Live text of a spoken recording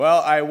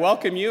Well, I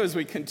welcome you as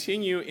we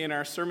continue in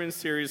our sermon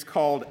series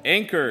called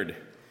Anchored.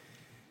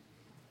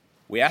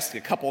 We asked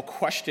a couple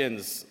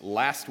questions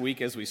last week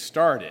as we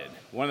started.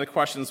 One of the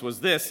questions was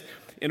this: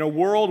 in a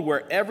world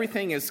where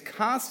everything is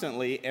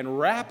constantly and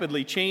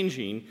rapidly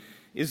changing,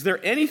 is there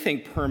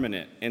anything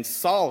permanent and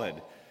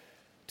solid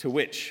to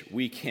which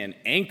we can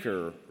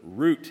anchor,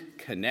 root,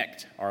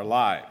 connect our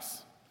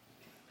lives?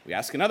 We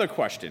ask another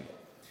question.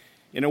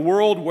 In a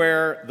world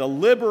where the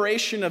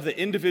liberation of the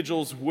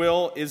individual's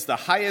will is the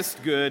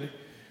highest good,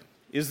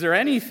 is there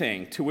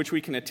anything to which we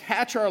can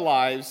attach our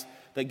lives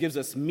that gives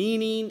us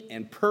meaning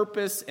and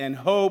purpose and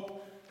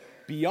hope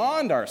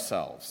beyond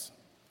ourselves?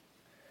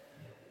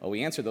 Well,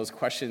 we answer those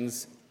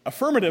questions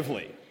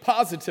affirmatively,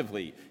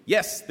 positively.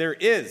 Yes, there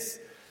is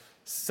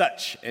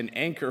such an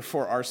anchor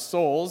for our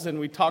souls, and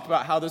we talked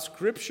about how the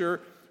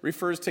Scripture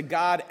refers to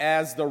God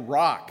as the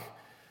rock.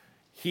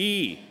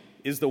 He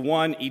is the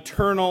one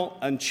eternal,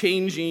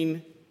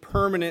 unchanging,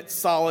 permanent,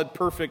 solid,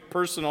 perfect,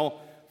 personal,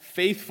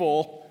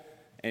 faithful,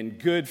 and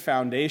good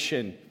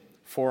foundation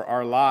for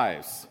our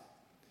lives.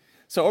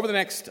 So over the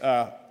next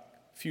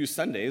few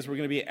Sundays, we're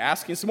going to be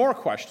asking some more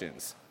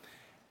questions.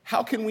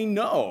 How can we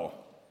know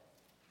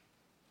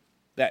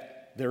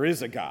that there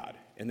is a God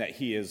and that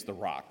He is the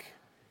rock?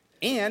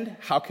 And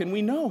how can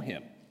we know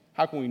Him?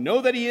 How can we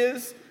know that He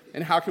is,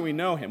 and how can we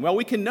know Him? Well,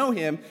 we can know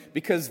Him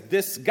because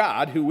this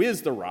God, who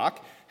is the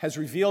rock, has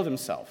revealed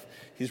Himself.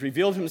 He's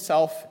revealed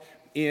Himself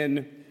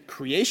in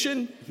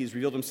creation. He's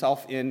revealed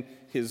Himself in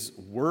His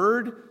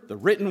Word, the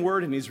written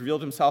Word, and He's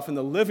revealed Himself in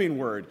the living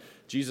Word,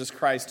 Jesus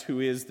Christ,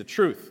 who is the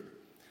truth.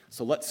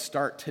 So let's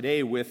start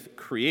today with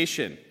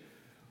creation.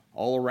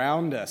 All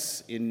around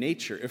us in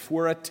nature, if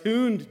we're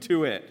attuned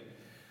to it,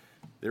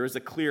 there is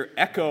a clear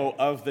echo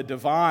of the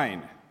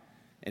divine.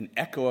 An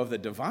echo of the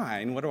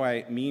divine, what do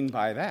I mean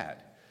by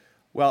that?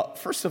 Well,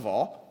 first of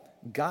all,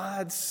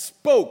 God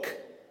spoke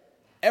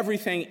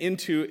everything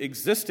into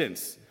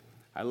existence.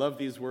 I love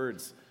these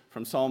words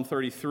from Psalm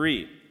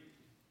 33.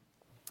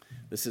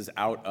 This is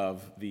out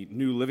of the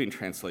New Living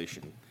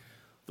Translation.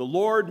 The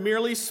Lord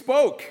merely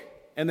spoke,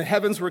 and the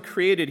heavens were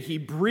created. He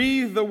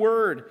breathed the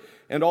word,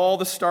 and all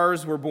the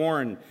stars were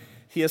born.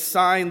 He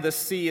assigned the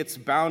sea its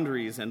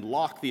boundaries and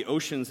locked the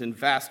oceans in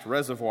vast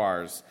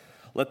reservoirs.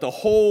 Let the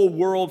whole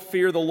world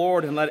fear the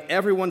Lord, and let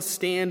everyone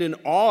stand in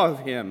awe of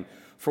Him.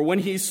 For when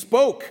He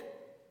spoke,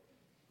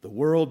 the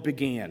world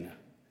began.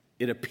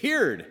 It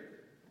appeared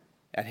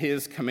at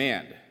His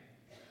command.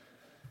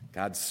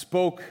 God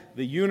spoke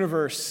the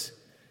universe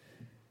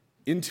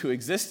into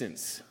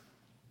existence.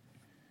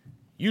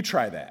 You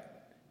try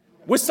that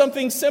with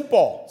something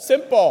simple,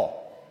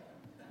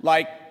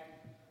 like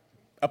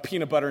a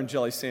peanut butter and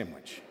jelly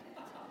sandwich.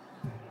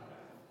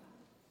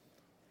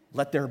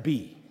 Let there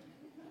be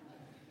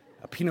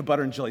a peanut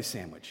butter and jelly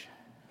sandwich.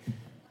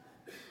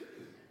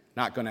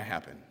 Not going to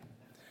happen.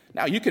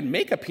 Now, you can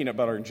make a peanut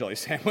butter and jelly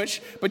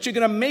sandwich, but you're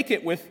going to make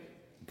it with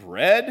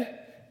bread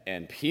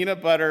and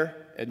peanut butter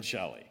and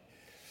jelly.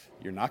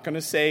 You're not going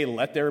to say,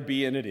 let there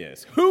be, and it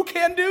is. Who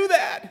can do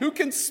that? Who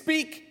can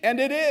speak, and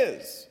it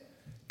is?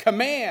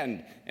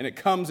 Command, and it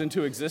comes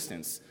into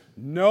existence.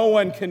 No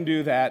one can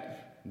do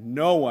that.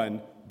 No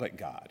one but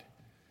God.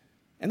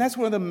 And that's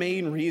one of the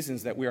main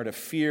reasons that we are to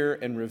fear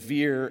and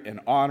revere and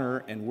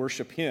honor and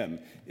worship Him,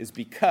 is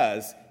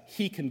because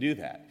He can do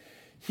that.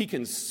 He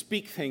can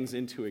speak things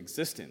into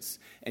existence.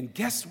 And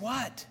guess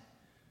what?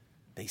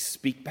 They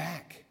speak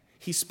back.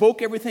 He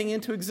spoke everything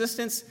into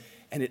existence,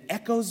 and it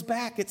echoes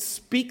back. It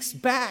speaks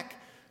back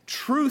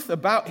truth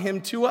about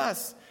Him to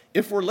us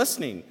if we're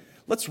listening.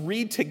 Let's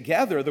read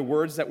together the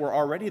words that were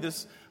already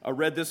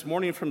read this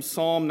morning from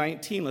Psalm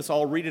 19. Let's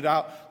all read it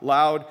out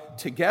loud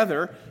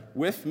together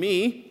with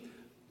me.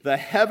 The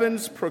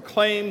heavens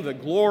proclaim the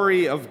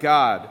glory of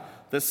God.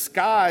 The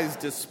skies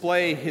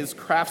display His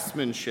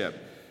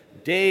craftsmanship.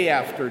 Day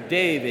after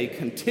day they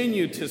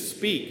continue to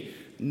speak.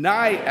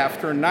 Night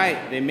after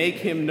night they make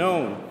Him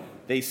known.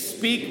 They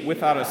speak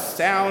without a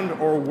sound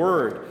or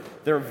word.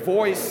 Their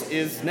voice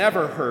is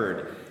never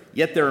heard.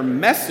 Yet their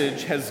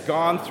message has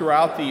gone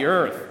throughout the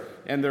earth,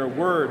 and their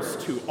words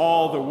to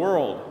all the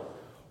world.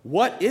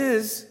 What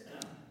is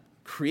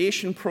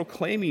creation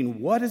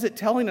proclaiming? What is it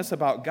telling us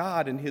about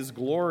God and His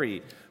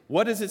glory?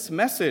 What is its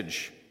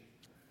message?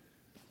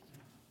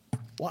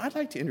 Well, I'd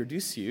like to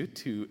introduce you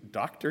to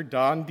Dr.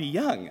 Don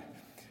DeYoung,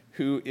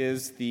 who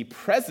is the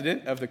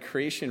president of the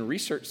Creation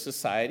Research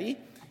Society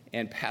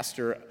and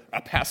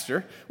a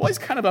pastor. Well, he's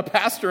kind of a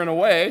pastor in a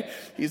way.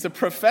 He's a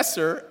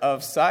professor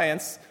of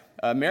science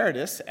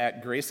emeritus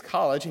at Grace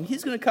College, and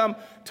he's going to come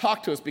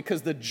talk to us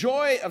because the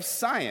joy of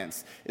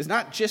science is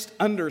not just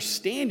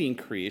understanding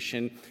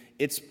creation,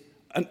 it's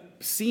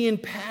seeing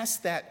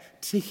past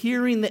that to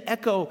hearing the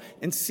echo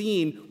and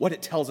seeing what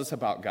it tells us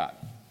about God.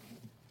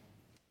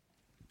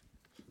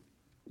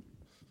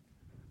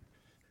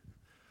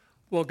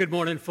 Well, good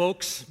morning,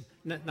 folks.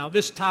 Now,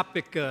 this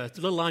topic is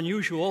a little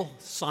unusual,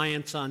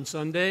 science on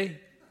Sunday,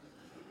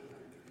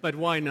 but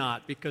why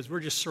not? Because we're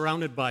just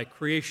surrounded by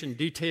creation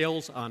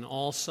details on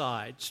all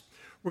sides.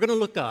 We're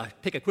going to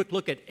take a quick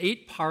look at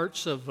 8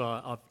 parts of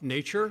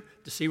nature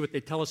to see what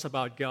they tell us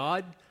about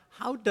God.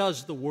 How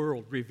does the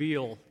world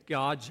reveal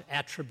God's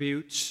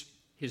attributes,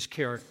 his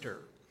character?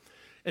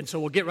 And so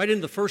we'll get right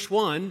into the first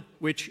one,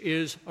 which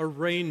is a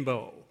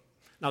rainbow.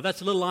 Now,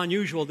 that's a little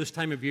unusual this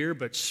time of year,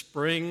 but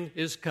spring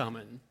is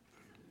coming.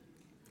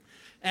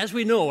 As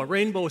we know, a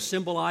rainbow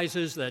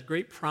symbolizes that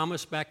great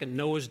promise back in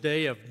Noah's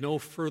day of no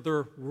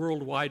further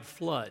worldwide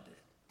flood.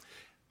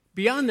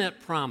 Beyond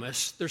that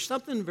promise, there's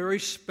something very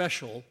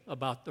special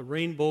about the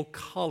rainbow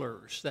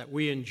colors that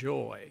we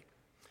enjoy.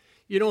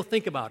 You know,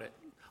 think about it.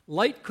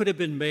 Light could have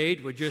been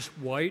made with just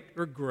white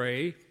or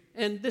gray,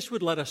 and this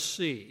would let us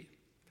see.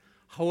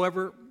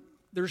 However,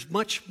 there's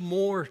much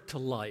more to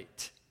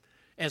light.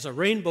 As a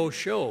rainbow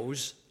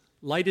shows,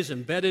 light is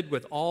embedded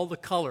with all the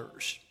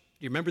colors.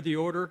 Do you remember the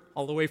order?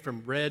 All the way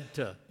from red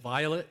to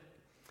violet.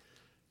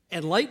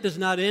 And light does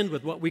not end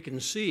with what we can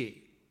see.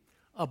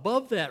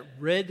 Above that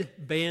red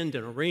band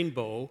in a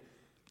rainbow,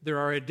 there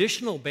are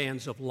additional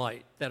bands of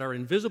light that are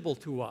invisible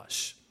to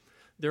us.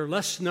 Their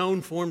less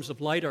known forms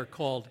of light are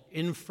called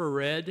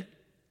infrared,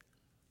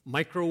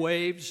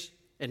 microwaves,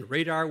 and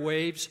radar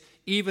waves.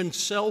 Even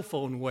cell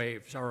phone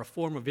waves are a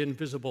form of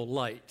invisible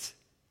light.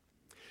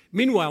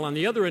 Meanwhile, on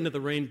the other end of the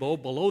rainbow,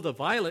 below the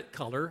violet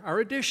color, are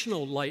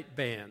additional light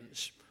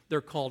bands. They're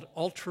called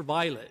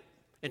ultraviolet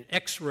and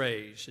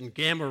X-rays and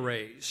gamma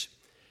rays.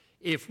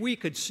 If we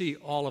could see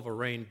all of a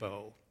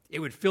rainbow, it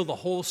would fill the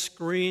whole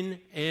screen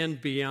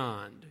and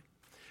beyond.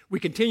 We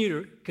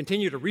continue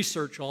to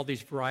research all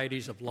these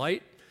varieties of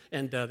light,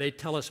 and they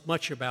tell us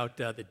much about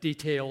the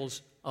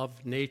details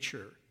of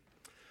nature.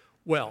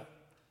 Well,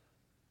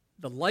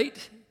 the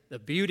light, the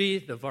beauty,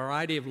 the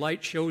variety of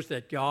light shows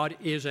that God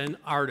is an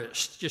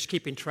artist, just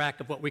keeping track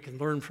of what we can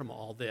learn from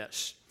all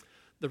this.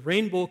 The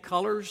rainbow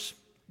colors,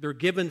 they're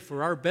given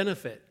for our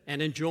benefit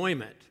and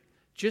enjoyment.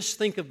 Just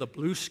think of the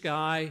blue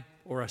sky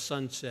or a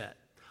sunset,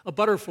 a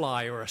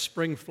butterfly or a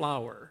spring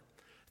flower.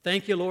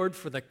 Thank you, Lord,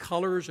 for the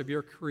colors of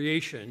your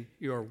creation,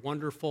 your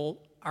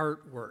wonderful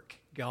artwork.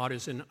 God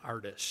is an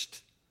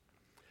artist.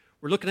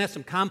 We're looking at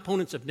some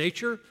components of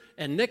nature,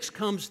 and next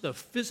comes the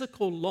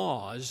physical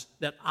laws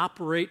that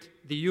operate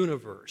the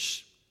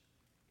universe.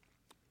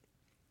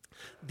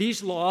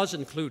 These laws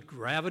include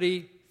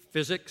gravity,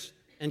 physics,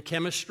 and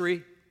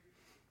chemistry.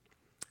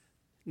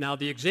 Now,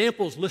 the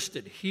examples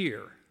listed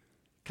here,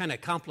 kind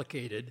of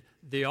complicated,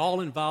 they all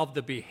involve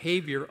the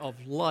behavior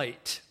of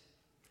light.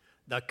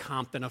 The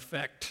Compton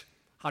effect.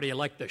 How do you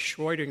like the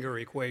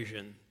Schrödinger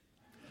equation?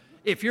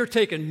 If you're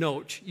taking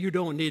notes, you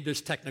don't need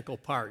this technical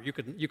part. You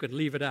can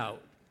leave it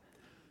out.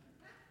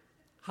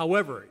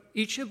 However,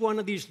 each of one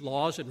of these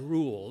laws and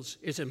rules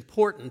is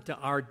important to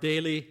our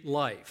daily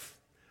life.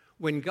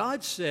 When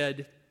God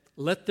said,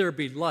 "Let there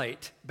be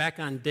light," back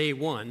on day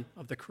 1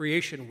 of the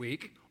creation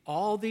week,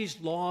 all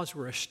these laws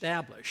were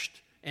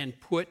established and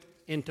put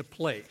into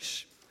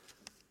place.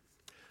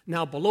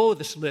 Now, below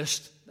this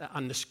list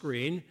on the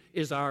screen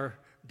is our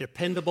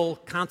dependable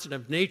constant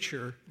of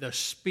nature, the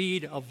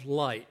speed of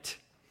light.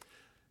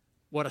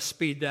 What a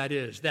speed that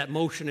is. That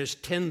motion is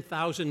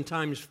 10,000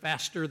 times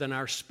faster than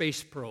our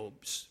space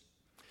probes.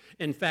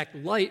 In fact,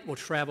 light will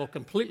travel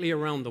completely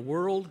around the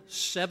world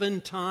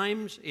 7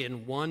 times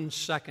in 1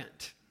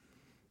 second.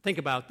 Think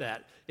about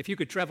that. If you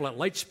could travel at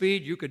light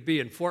speed, you could be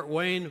in Fort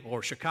Wayne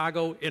or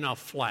Chicago in a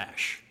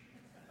flash.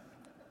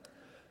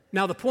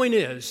 Now, the point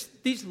is,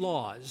 these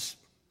laws,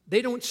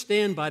 they don't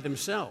stand by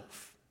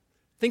themselves.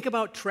 Think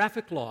about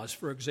traffic laws,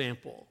 for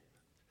example.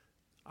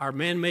 Our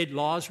man-made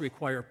laws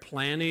require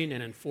planning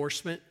and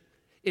enforcement.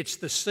 It's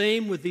the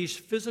same with these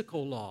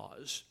physical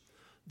laws.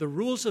 The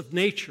rules of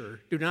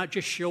nature do not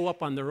just show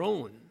up on their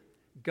own.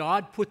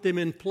 God put them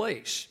in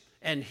place,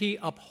 and he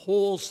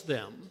upholds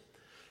them.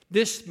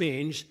 This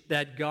means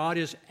that God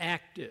is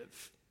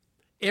active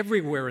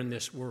everywhere in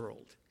this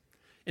world.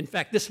 In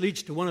fact, this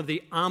leads to one of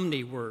the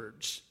omni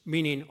words,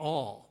 meaning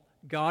all.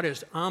 God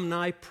is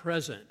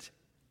omnipresent,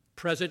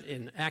 present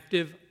and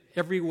active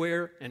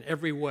everywhere and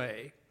every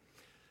way.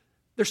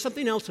 There's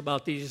something else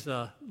about these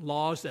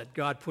laws that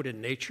God put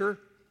in nature.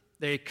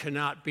 They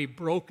cannot be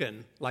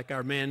broken like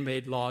our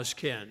man-made laws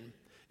can.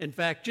 In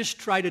fact, just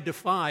try to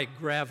defy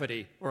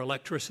gravity or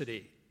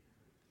electricity.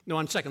 No,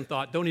 on second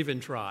thought, don't even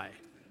try.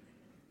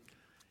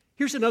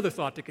 Here's another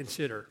thought to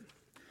consider.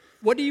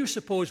 What do you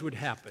suppose would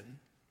happen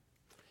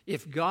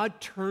if God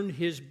turned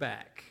his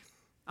back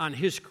on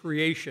his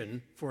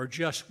creation for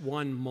just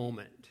one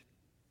moment?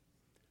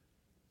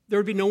 There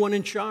would be no one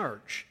in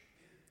charge.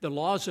 The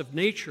laws of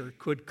nature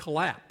could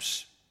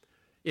collapse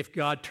if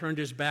God turned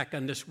his back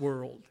on this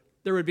world.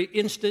 There would be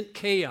instant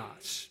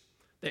chaos.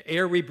 The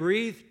air we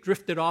breathe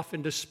drifted off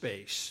into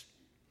space.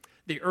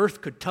 The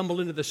earth could tumble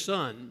into the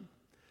sun.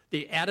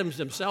 The atoms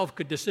themselves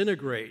could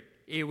disintegrate.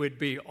 It would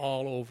be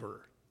all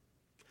over.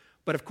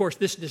 But of course,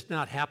 this does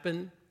not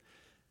happen.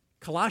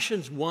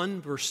 Colossians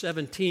 1, verse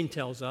 17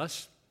 tells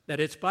us that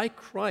it's by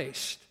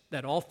Christ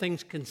that all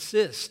things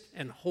consist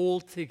and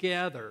hold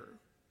together.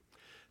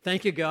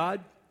 Thank you,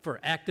 God, for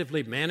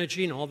actively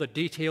managing all the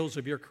details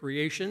of your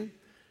creation.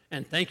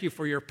 and thank you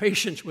for your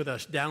patience with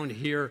us down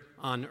here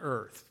on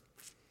earth.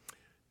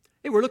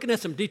 Hey, we're looking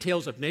at some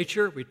details of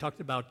nature. We talked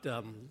about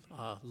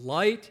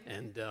light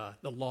and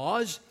the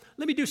laws.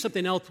 Let me do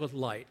something else with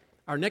light.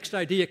 Our next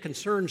idea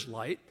concerns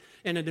light,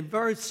 and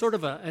it's sort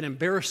of an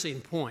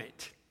embarrassing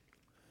point.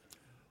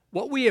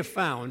 What we have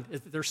found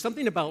is that there's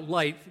something about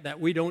light that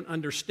we don't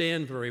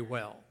understand very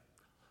well.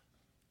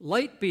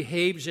 Light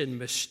behaves in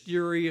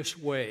mysterious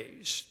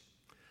ways.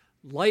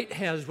 Light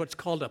has what's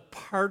called a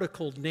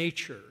particle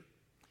nature.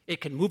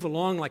 It can move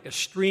along like a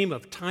stream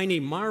of tiny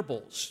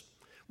marbles.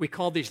 We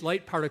call these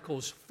light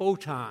particles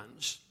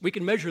photons. We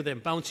can measure them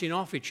bouncing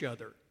off each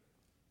other.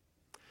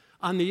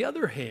 On the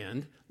other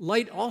hand,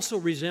 light also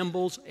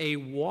resembles a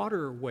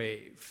water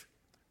wave.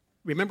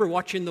 Remember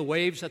watching the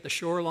waves at the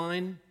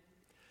shoreline?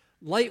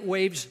 Light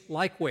waves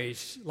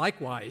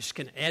likewise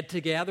can add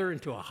together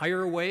into a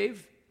higher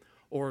wave,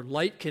 or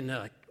light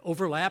can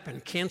overlap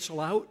and cancel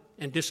out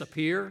and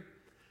disappear.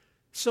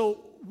 So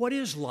what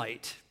is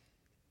light?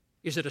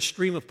 Is it a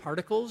stream of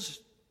particles?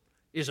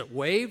 Is it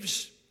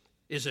waves?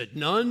 Is it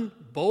none?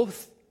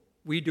 Both?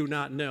 We do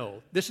not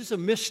know. This is a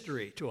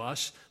mystery to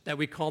us that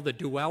we call the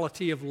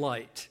duality of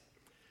light.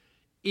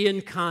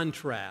 In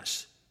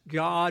contrast,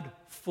 God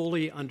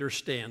fully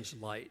understands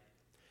light.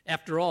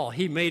 After all,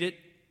 He made it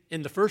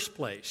in the first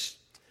place.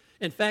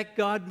 In fact,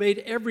 God made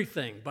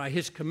everything by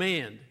His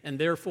command, and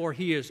therefore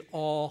He is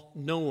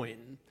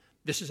all-knowing.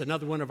 This is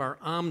another one of our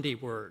omni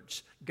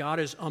words. God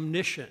is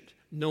omniscient,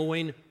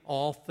 knowing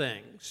all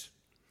things.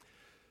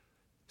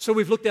 So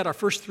we've looked at our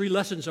first 3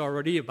 lessons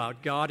already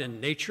about God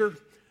and nature.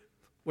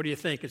 What do you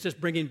think? Is this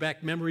bringing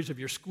back memories of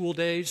your school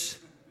days?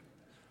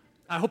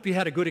 I hope you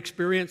had a good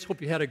experience.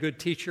 Hope you had a good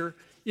teacher.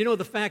 You know,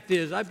 the fact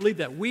is, I believe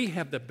that we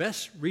have the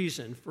best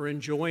reason for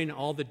enjoying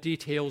all the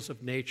details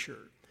of nature.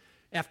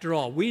 After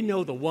all, we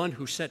know the one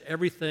who set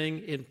everything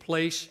in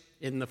place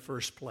in the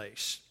first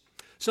place.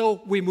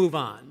 So we move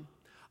on.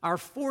 Our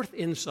 4th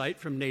insight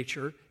from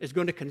nature is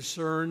going to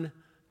concern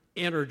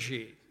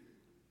energy.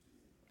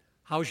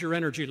 How's your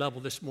energy level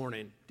this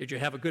morning? Did you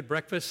have a good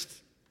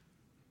breakfast?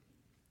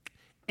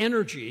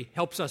 Energy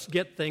helps us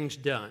get things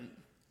done,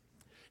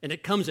 and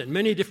it comes in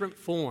many different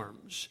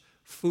forms: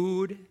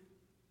 food,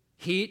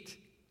 heat,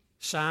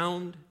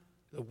 sound,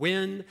 the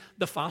wind,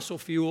 the fossil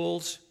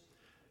fuels.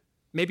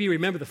 Maybe you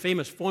remember the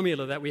famous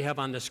formula that we have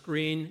on the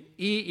screen,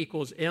 E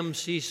equals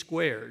mc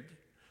squared.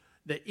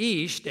 The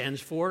E stands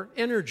for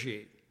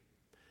energy,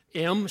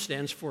 M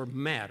stands for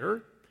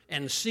matter,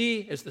 and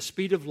C is the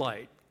speed of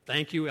light.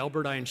 Thank you,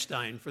 Albert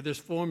Einstein, for this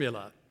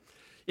formula.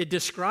 It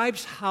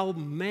describes how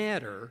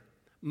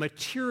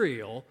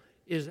material,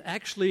 is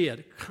actually a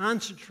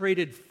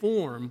concentrated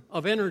form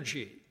of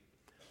energy.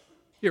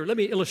 Here, let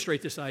me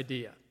illustrate this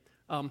idea.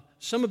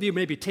 Some of you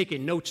may be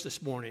taking notes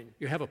this morning.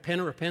 You have a pen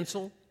or a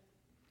pencil?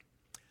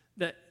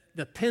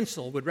 The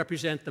pencil would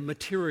represent the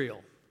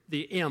material,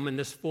 the M in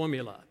this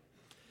formula.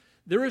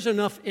 There is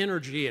enough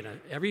energy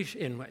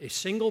in a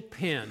single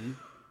pen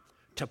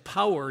to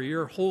power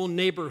your whole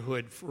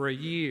neighborhood for a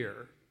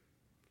year.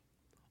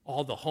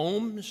 All the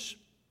homes,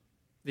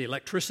 the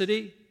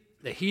electricity,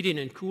 the heating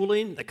and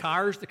cooling, the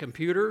cars, the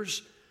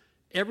computers,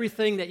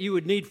 everything that you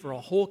would need for a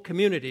whole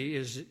community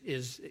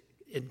is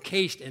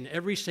encased in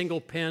every single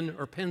pen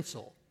or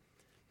pencil.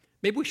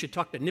 Maybe we should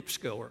talk to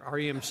NIPSCO or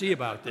REMC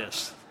about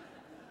this.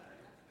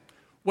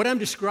 What I'm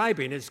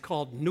describing is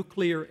called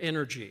nuclear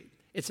energy.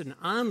 It's an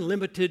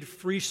unlimited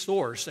free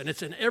source, and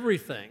it's in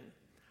everything.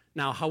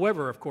 Now,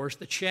 however, of course,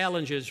 the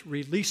challenge is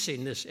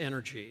releasing this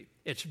energy.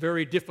 It's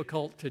very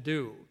difficult to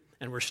do,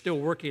 and we're still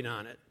working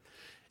on it.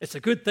 It's a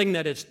good thing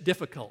that it's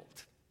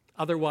difficult.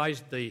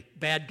 Otherwise, the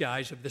bad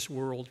guys of this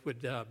world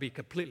would be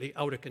completely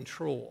out of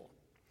control.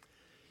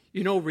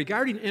 You know,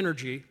 regarding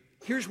energy,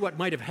 here's what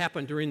might have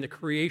happened during the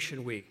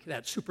creation week,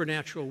 that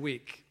supernatural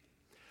week.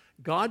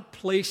 God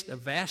placed a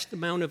vast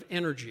amount of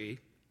energy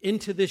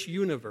into this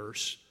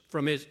universe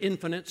from His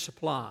infinite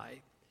supply.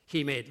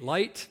 He made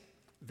light,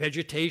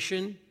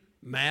 vegetation,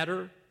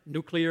 matter,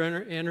 nuclear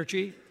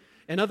energy.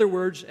 In other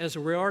words, as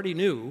we already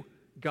knew,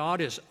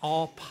 God is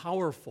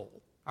all-powerful.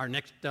 Our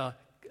next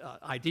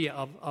idea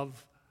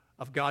of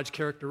God's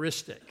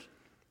characteristic.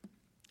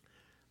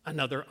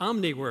 Another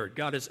omni word,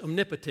 God is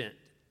omnipotent.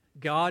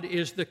 God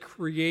is the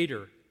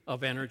creator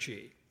of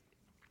energy.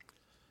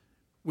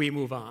 We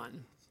move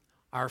on.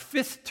 Our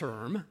 5th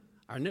term,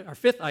 our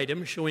 5th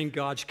item showing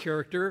God's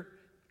character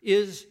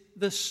is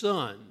the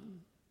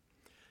sun.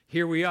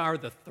 Here we are,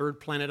 the 3rd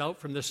planet out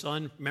from the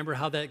sun. Remember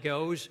how that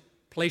goes?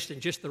 Placed in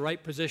just the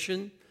right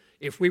position.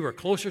 If we were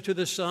closer to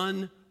the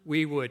sun,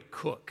 we would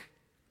cook.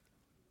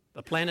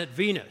 The planet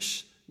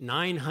Venus,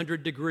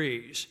 900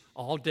 degrees.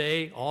 All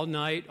day, all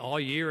night, all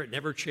year, it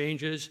never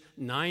changes.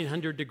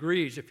 900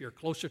 degrees if you're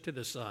closer to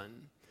the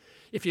sun.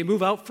 If you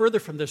move out further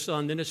from the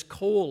sun, then it's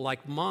cold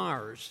like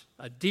Mars,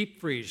 a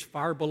deep freeze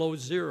far below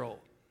zero.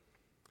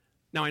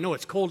 Now, I know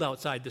it's cold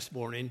outside this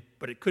morning,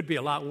 but it could be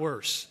a lot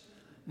worse.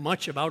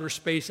 Much of outer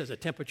space has a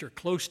temperature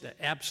close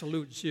to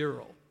absolute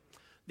zero.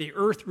 The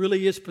Earth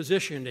really is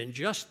positioned in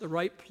just the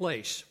right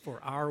place for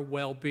our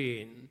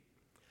well-being.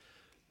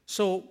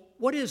 So,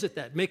 what is it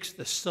that makes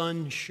the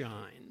sun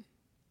shine?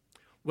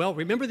 Well,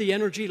 remember the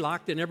energy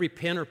locked in every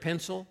pen or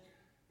pencil?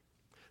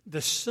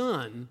 The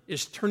sun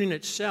is turning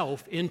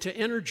itself into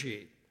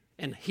energy,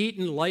 and heat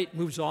and light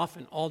moves off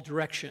in all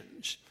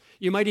directions.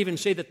 You might even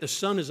say that the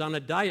sun is on a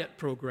diet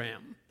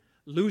program,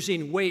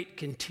 losing weight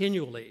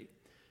continually.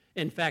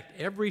 In fact,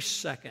 every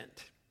second,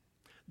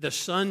 the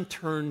sun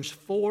turns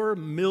 4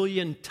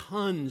 million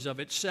tons of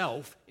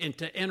itself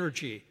into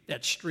energy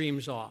that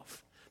streams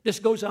off. This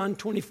goes on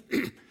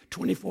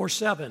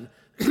 24/7.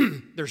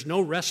 There's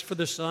no rest for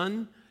the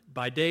sun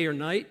by day or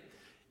night.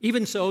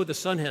 Even so, the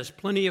sun has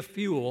plenty of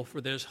fuel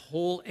for this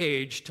whole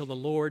age till the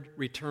Lord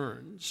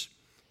returns.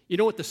 You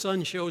know what the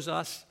sun shows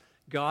us?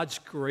 God's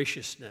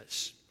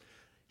graciousness.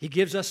 He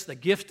gives us the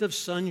gift of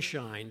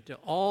sunshine to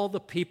all the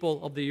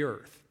people of the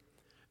earth.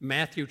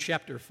 Matthew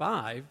chapter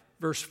 5,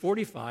 verse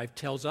 45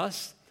 tells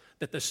us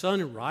that the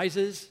sun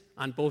rises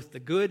on both the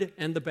good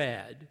and the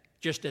bad,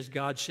 just as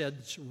God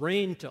sheds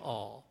rain to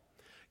all.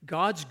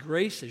 God's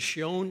grace is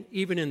shown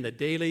even in the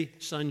daily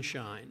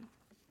sunshine.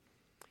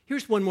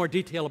 Here's one more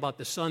detail about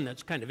the sun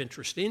that's kind of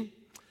interesting.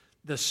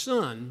 The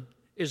sun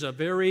is a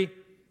very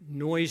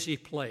noisy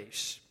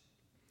place.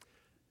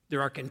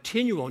 There are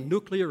continual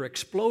nuclear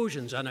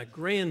explosions on a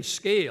grand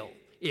scale.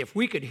 If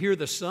we could hear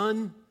the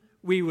sun,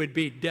 we would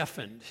be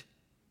deafened.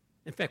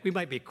 In fact, we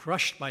might be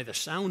crushed by the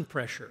sound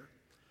pressure.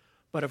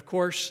 But of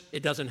course,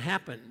 it doesn't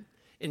happen.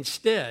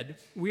 Instead,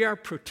 we are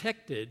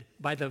protected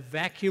by the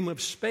vacuum of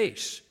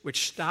space,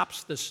 which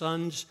stops the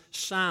sun's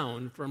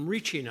sound from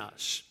reaching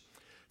us.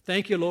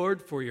 Thank you,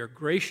 Lord, for your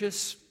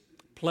gracious,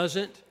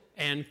 pleasant,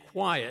 and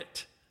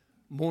quiet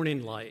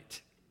morning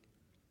light.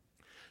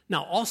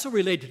 Now, also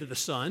related to the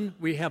sun,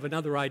 we have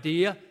another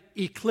idea,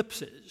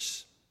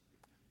 eclipses.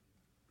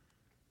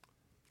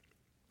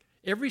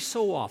 Every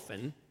so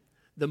often,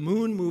 the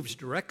moon moves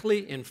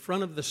directly in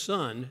front of the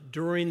sun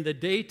during the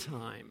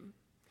daytime.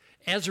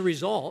 As a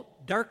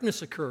result,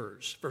 darkness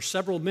occurs for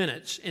several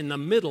minutes in the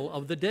middle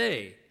of the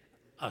day,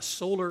 a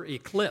solar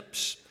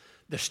eclipse.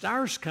 The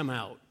stars come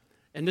out,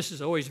 and this is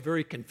always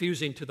very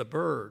confusing to the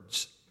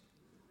birds.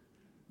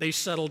 They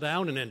settle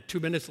down, and then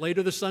 2 minutes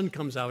later, the sun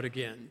comes out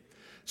again.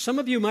 Some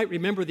of you might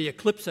remember the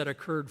eclipse that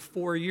occurred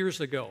 4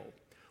 years ago.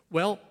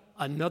 Well,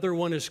 another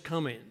one is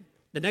coming.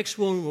 The next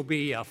one will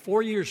be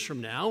 4 years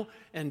from now,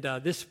 and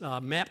this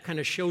map kind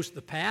of shows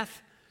the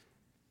path.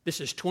 This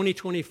is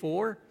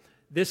 2024.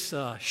 This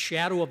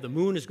shadow of the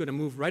moon is going to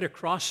move right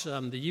across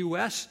the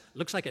U.S.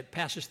 Looks like it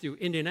passes through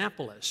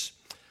Indianapolis.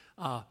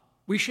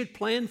 We should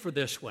plan for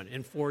this one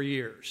in 4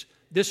 years.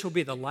 This will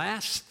be the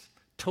last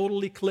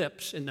total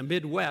eclipse in the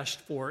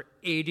Midwest for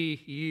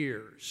 80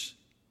 years.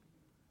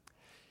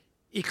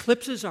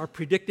 Eclipses are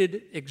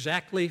predicted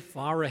exactly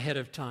far ahead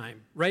of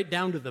time, right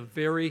down to the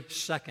very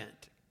second.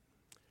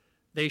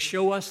 They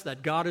show us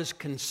that God is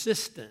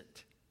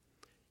consistent.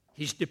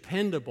 He's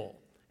dependable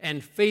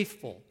and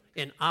faithful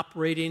in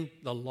operating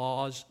the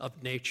laws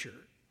of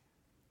nature.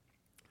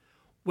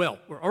 Well,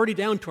 we're already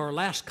down to our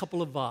last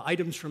couple of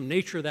items from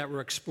nature that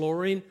we're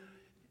exploring.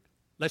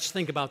 Let's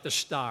think about the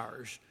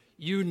stars.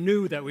 You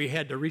knew that we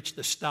had to reach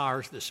the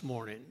stars this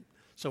morning,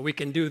 so we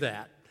can do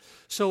that.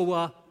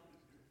 So,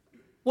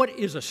 what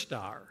is a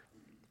star?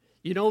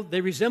 You know,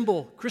 they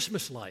resemble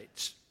Christmas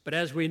lights, but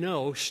as we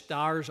know,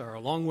 stars are a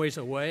long ways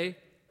away,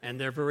 and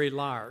they're very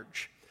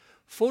large.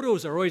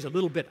 Photos are always a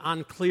little bit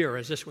unclear,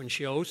 as this one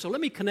shows, so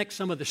let me connect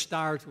some of the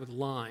stars with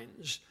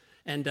lines.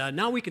 And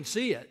now we can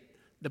see it.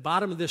 The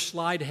bottom of this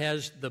slide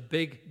has the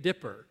Big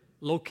Dipper,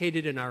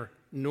 located in our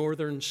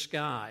northern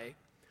sky.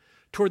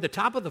 Toward the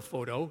top of the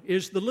photo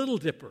is the Little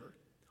Dipper,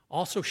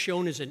 also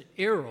shown as an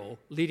arrow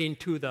leading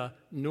to the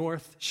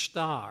North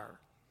Star.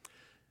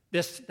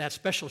 That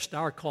special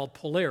star called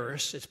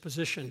Polaris is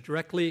positioned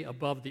directly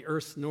above the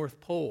Earth's North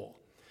Pole.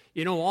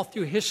 You know, all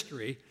through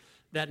history,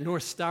 that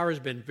North Star has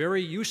been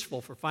very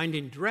useful for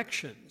finding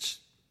directions,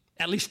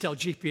 at least till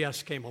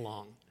GPS came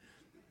along.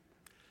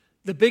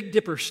 The Big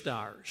Dipper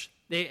stars,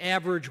 they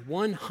average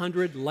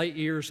 100 light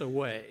years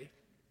away.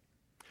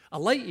 A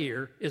light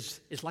year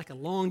is like a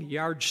long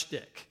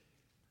yardstick,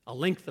 a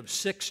length of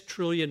 6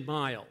 trillion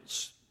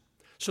miles.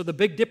 So the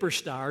Big Dipper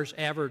stars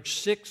average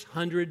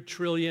 600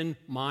 trillion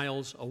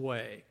miles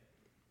away.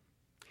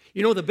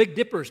 You know, the Big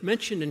Dipper is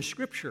mentioned in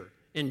Scripture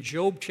in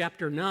Job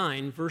chapter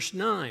 9, verse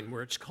 9,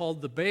 where it's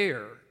called the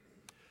bear.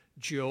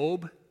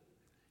 Job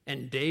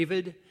and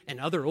David and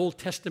other Old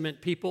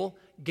Testament people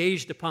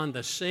gazed upon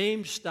the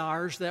same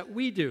stars that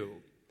we do.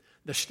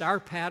 The star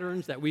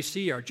patterns that we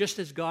see are just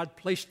as God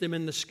placed them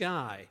in the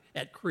sky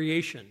at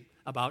creation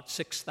about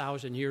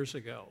 6,000 years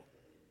ago.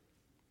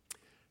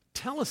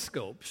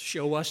 Telescopes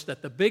show us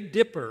that the Big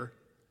Dipper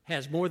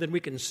has more than we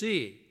can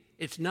see.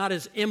 It's not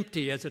as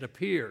empty as it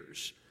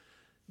appears.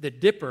 The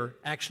Dipper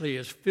actually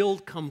is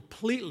filled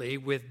completely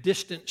with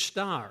distant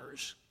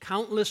stars,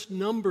 countless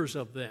numbers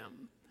of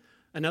them.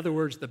 In other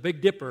words, the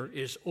Big Dipper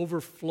is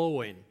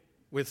overflowing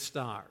with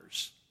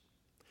stars.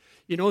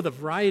 You know, the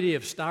variety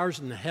of stars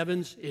in the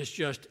heavens is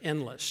just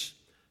endless.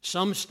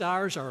 Some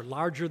stars are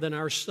larger than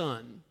our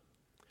sun.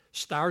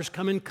 Stars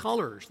come in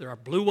colors. There are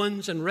blue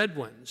ones and red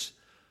ones.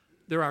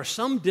 There are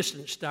some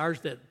distant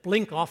stars that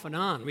blink off and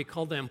on. We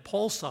call them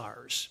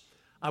pulsars.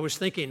 I was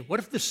thinking, what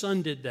if the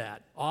sun did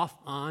that? Off,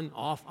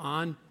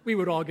 on, we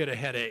would all get a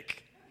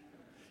headache.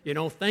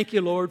 Thank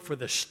you, Lord, for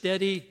the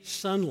steady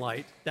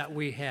sunlight that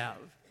we have.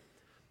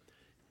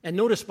 And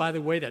notice, by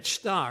the way, that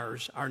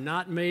stars are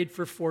not made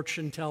for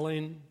fortune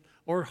telling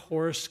or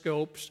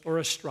horoscopes or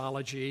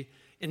astrology.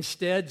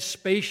 Instead,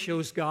 space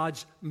shows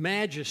God's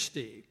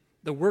majesty,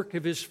 the work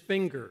of his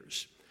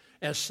fingers.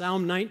 As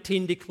Psalm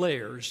 19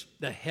 declares,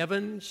 the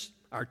heavens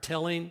are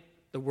telling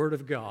the word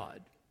of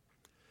God.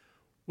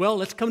 Well,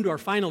 let's come to our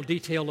final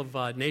detail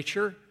of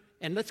nature,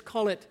 and let's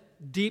call it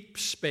deep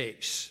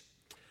space.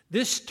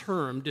 This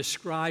term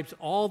describes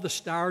all the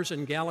stars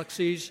and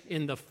galaxies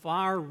in the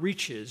far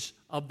reaches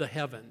of the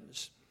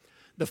heavens.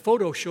 The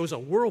photo shows a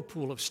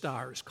whirlpool of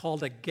stars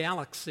called a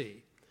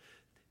galaxy.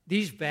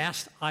 These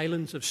vast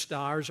islands of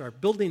stars are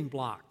building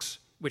blocks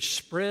which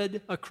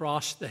spread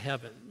across the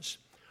heavens.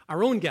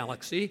 Our own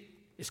galaxy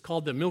is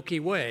called the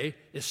Milky Way,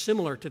 is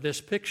similar to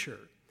this picture.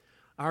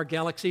 Our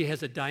galaxy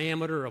has a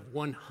diameter of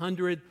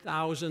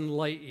 100,000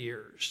 light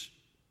years.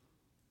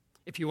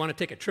 If you want to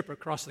take a trip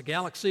across the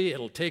galaxy,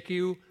 it'll take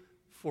you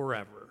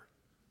forever.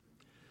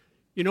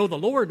 The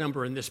lower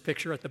number in this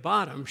picture at the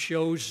bottom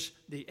shows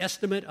the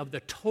estimate of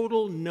the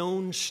total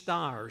known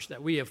stars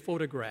that we have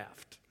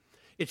photographed.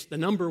 It's the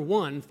number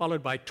 1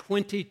 followed by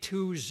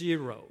 22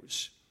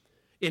 zeros.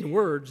 In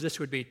words, this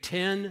would be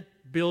 10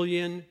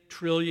 billion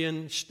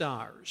trillion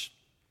stars.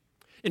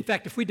 In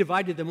fact, if we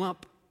divided them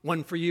up,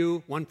 one for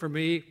you, one for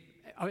me,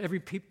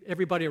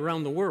 everybody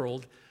around the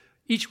world,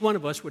 each one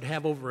of us would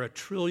have over 1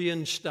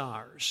 trillion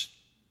stars.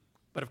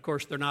 But of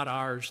course, they're not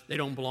ours. They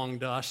don't belong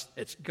to us.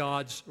 It's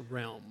God's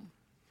realm.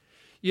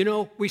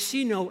 We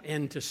see no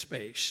end to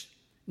space.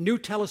 New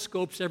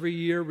telescopes every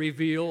year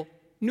reveal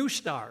new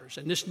stars,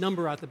 and this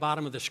number at the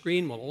bottom of the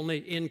screen will only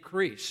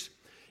increase.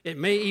 It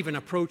may even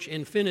approach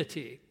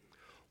infinity.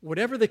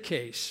 Whatever the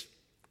case,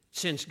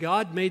 since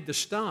God made the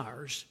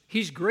stars,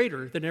 he's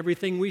greater than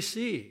everything we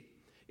see.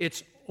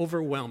 It's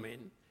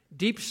overwhelming.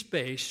 Deep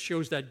space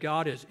shows that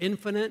God is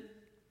infinite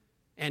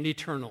and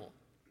eternal.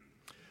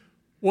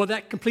 Well,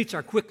 that completes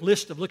our quick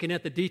list of looking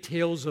at the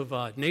details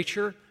of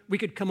nature. We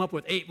could come up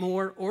with 8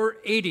 more or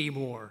 80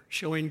 more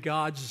showing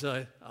God's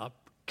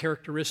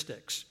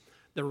characteristics.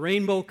 The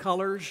rainbow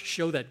colors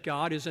show that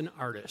God is an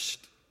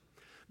artist.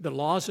 The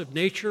laws of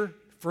nature,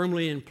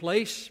 firmly in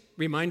place,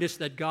 remind us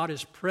that God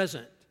is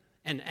present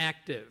and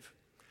active.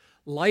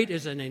 Light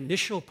is an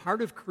initial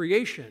part of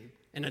creation,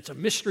 and it's a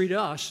mystery to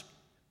us,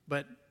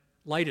 but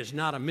light is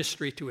not a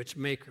mystery to its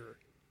maker.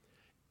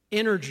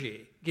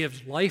 Energy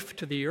gives life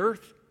to the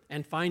earth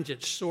and finds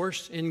its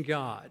source in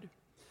God.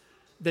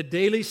 The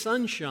daily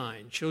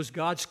sunshine shows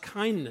God's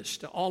kindness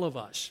to all of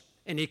us,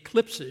 and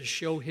eclipses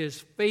show his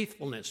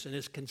faithfulness and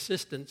his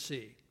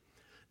consistency.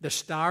 The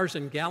stars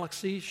and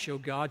galaxies show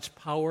God's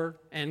power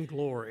and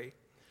glory.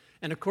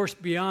 And of course,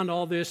 beyond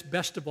all this,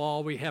 best of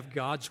all, we have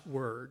God's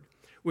Word,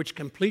 which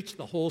completes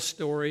the whole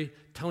story,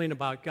 telling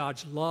about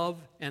God's love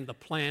and the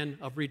plan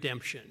of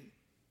redemption.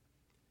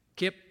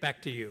 Kip,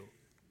 back to you.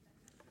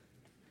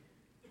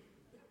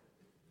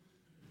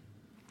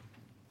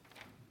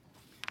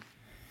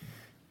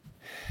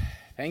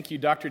 Thank you,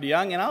 Dr.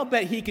 DeYoung. And I'll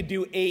bet he could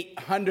do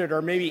 800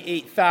 or maybe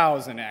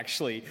 8,000,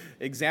 actually,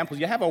 examples.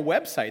 You have a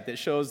website that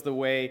shows the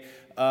way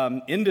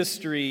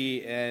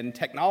industry and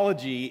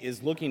technology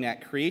is looking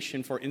at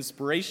creation for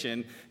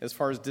inspiration as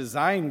far as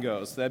design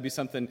goes. So that'd be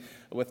something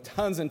with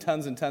tons and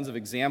tons and tons of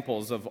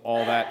examples of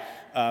all that.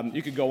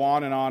 You could go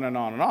on and on and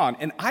on and on.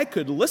 And I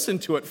could listen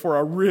to it for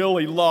a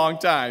really long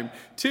time,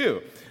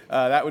 too.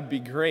 That would be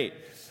great.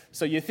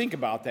 So you think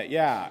about that,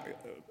 yeah.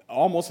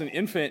 Almost an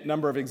infinite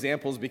number of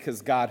examples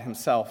because God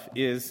himself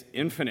is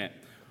infinite.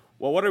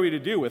 Well, what are we to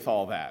do with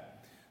all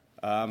that?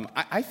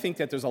 I think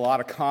that there's a lot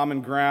of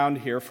common ground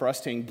here for us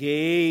to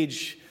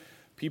engage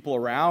people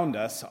around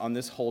us on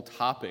this whole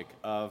topic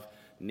of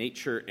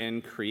nature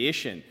and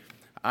creation.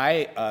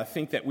 I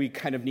think that we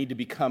kind of need to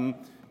become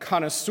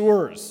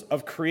connoisseurs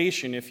of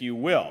creation, if you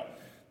will.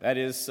 That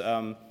is,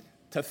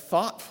 to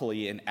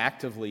thoughtfully and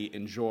actively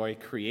enjoy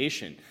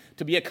creation.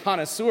 To be a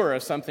connoisseur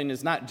of something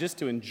is not just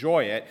to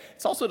enjoy it,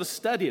 it's also to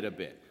study it a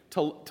bit,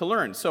 to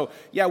learn. So,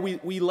 yeah,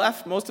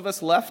 most of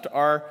us left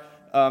our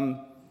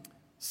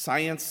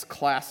science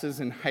classes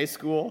in high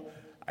school.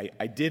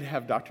 I did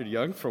have Dr.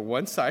 DeYoung for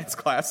one science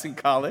class in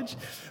college,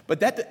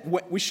 but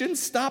we shouldn't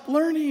stop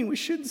learning. We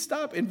shouldn't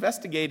stop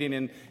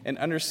investigating and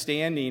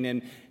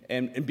understanding,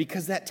 and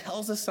because that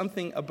tells us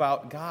something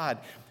about God,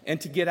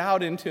 and to get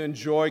out and to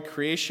enjoy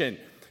creation.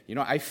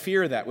 I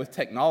fear that with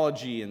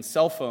technology and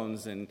cell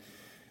phones and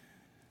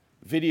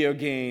video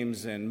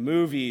games and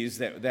movies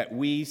that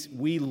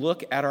we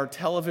look at our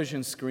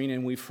television screen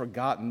and we've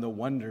forgotten the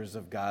wonders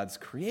of God's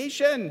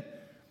creation.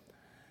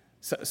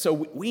 So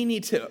we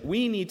need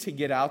to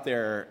get out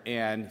there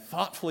and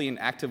thoughtfully and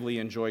actively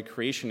enjoy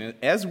creation. And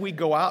as we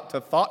go out to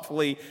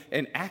thoughtfully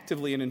and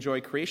actively and enjoy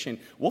creation,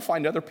 we'll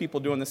find other people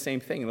doing the same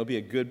thing. It'll be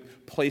a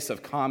good place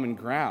of common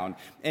ground.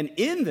 And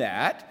in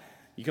that,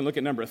 you can look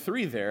at number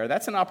 3 there.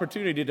 That's an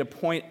opportunity to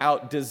point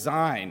out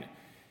design.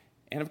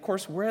 And of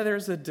course, where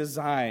there's a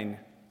design,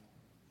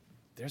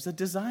 there's a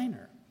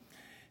designer.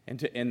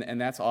 And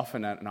that's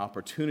often an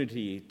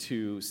opportunity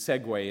to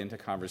segue into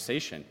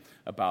conversation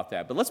about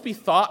that. But let's be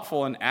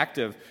thoughtful and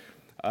active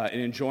in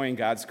enjoying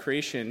God's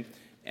creation.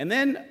 And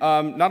then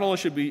not only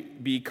should we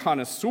be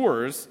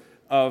connoisseurs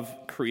of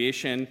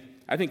creation,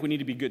 I think we need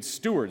to be good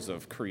stewards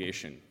of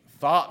creation.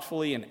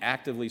 Thoughtfully and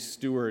actively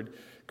steward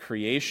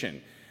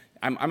creation.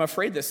 I'm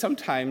afraid that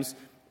sometimes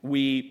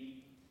we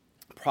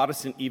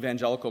Protestant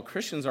evangelical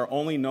Christians are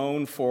only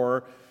known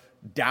for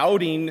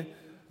doubting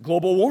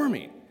global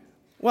warming.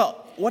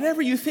 Well,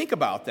 whatever you think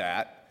about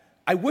that,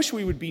 I wish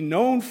we would be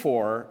known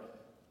for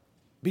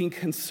being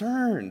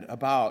concerned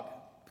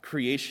about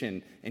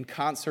creation and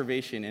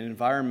conservation and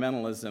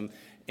environmentalism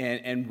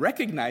and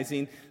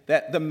recognizing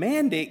that the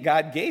mandate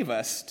God gave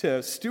us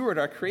to steward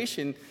our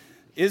creation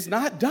is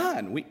not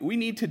done. We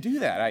need to do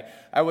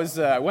that. I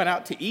went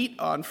out to eat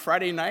on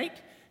Friday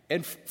night,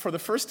 and for the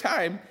first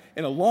time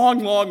in a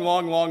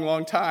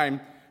long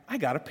time, I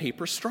got a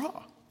paper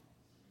straw.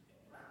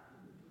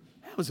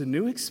 That was a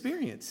new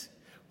experience.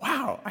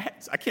 Wow,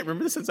 I can't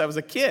remember this since I was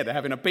a kid,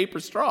 having a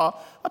paper straw.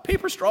 A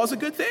paper straw is a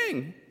good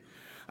thing.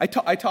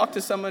 I talked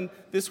to someone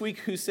this week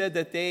who said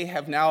that they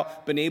have now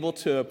been able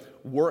to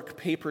work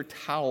paper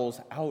towels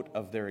out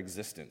of their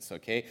existence,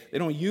 okay? They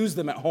don't use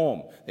them at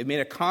home. They've made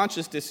a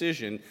conscious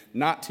decision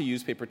not to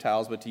use paper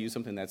towels, but to use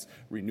something that's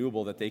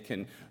renewable that they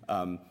can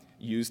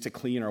use to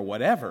clean or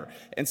whatever.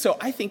 And so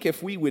I think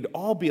if we would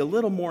all be a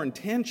little more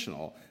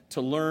intentional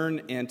to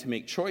learn and to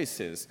make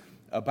choices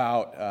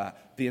about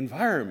the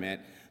environment,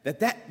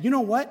 you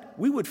know what?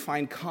 We would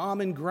find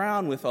common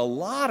ground with a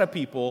lot of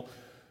people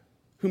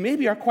who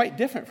maybe are quite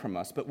different from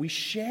us, but we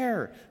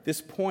share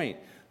this point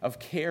of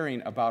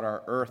caring about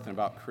our earth and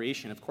about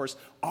creation. Of course,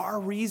 our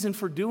reason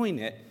for doing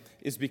it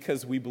is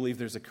because we believe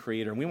there's a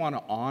creator, and we want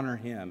to honor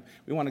him.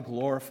 We want to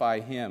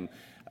glorify him.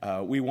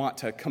 We want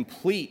to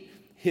complete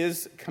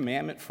his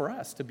commandment for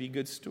us to be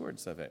good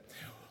stewards of it.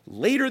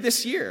 Later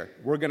this year,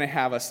 we're going to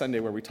have a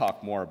Sunday where we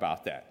talk more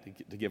about that,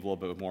 to give a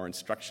little bit more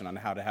instruction on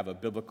how to have a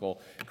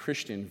biblical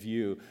Christian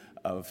view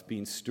of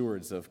being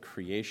stewards of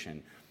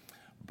creation.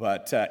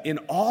 But in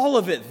all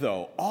of it,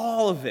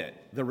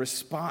 the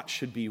response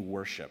should be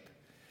worship.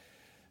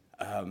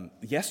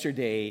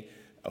 Yesterday,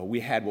 we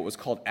had what was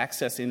called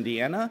Access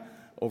Indiana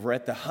over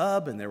at the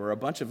Hub, and there were a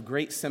bunch of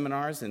great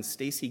seminars, and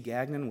Stacy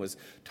Gagnon was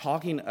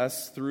talking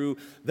us through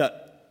the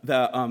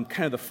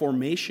kind of the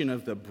formation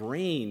of the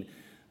brain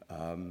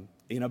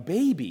in a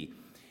baby,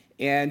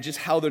 and just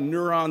how the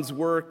neurons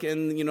work,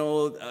 and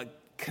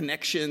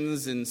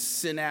connections and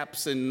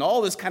synapse and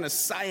all this kind of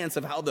science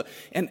of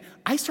and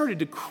I started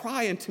to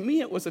cry, and to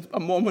me it was a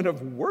moment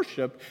of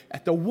worship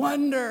at the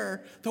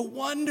wonder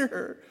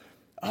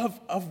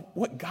of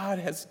what God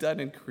has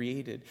done and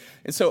created.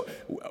 And so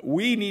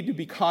we need to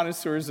be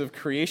connoisseurs of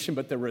creation,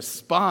 but the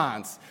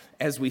response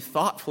as we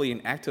thoughtfully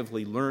and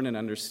actively learn and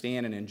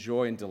understand and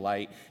enjoy and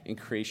delight in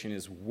creation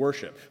is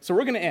worship. So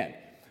we're going to end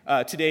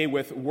today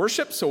with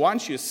worship. So why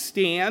don't you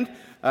stand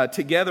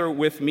together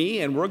with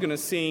me, and we're going to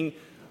sing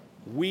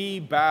 "We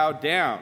Bow Down."